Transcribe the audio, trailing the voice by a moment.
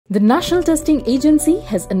The National Testing Agency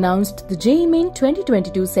has announced the JEE Main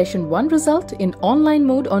 2022 Session 1 result in online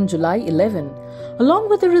mode on July 11. Along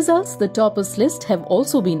with the results, the toppers list have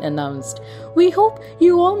also been announced. We hope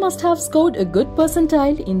you all must have scored a good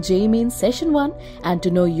percentile in JEE Main Session 1, and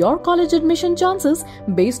to know your college admission chances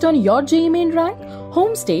based on your JEE Main rank,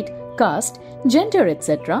 home state, caste, gender,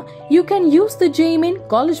 etc., you can use the JEE Main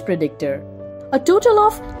College Predictor. A total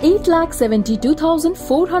of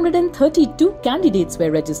 8,72,432 candidates were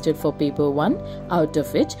registered for Paper 1, out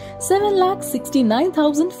of which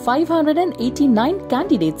 7,69,589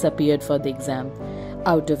 candidates appeared for the exam.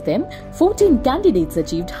 Out of them, 14 candidates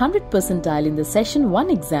achieved 100 percentile in the Session 1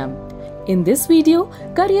 exam. In this video,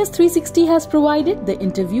 Careers 360 has provided the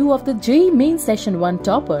interview of the JEE Main Session 1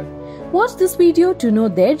 topper. Watch this video to know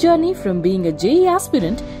their journey from being a JEE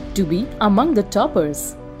aspirant to be among the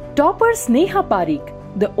toppers. Topper Sneha Pareek,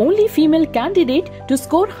 the only female candidate to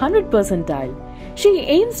score 100 percentile. She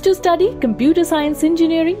aims to study computer science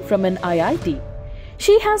engineering from an IIT.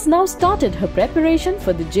 She has now started her preparation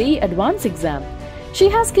for the JEE Advanced exam. She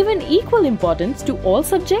has given equal importance to all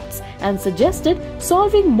subjects and suggested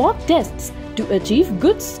solving mock tests to achieve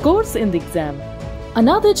good scores in the exam.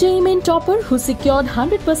 Another JEE Main topper who secured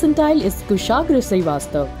 100 percentile is Kushagra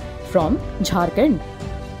Srivastava from Jharkhand.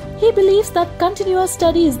 He believes that continuous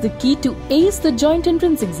study is the key to ace the joint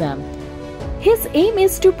entrance exam. His aim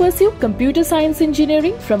is to pursue computer science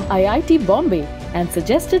engineering from IIT Bombay and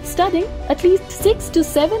suggested studying at least 6 to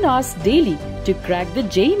 7 hours daily to crack the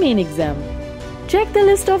JEE Main exam. Check the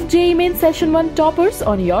list of JEE Main Session 1 toppers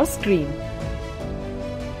on your screen.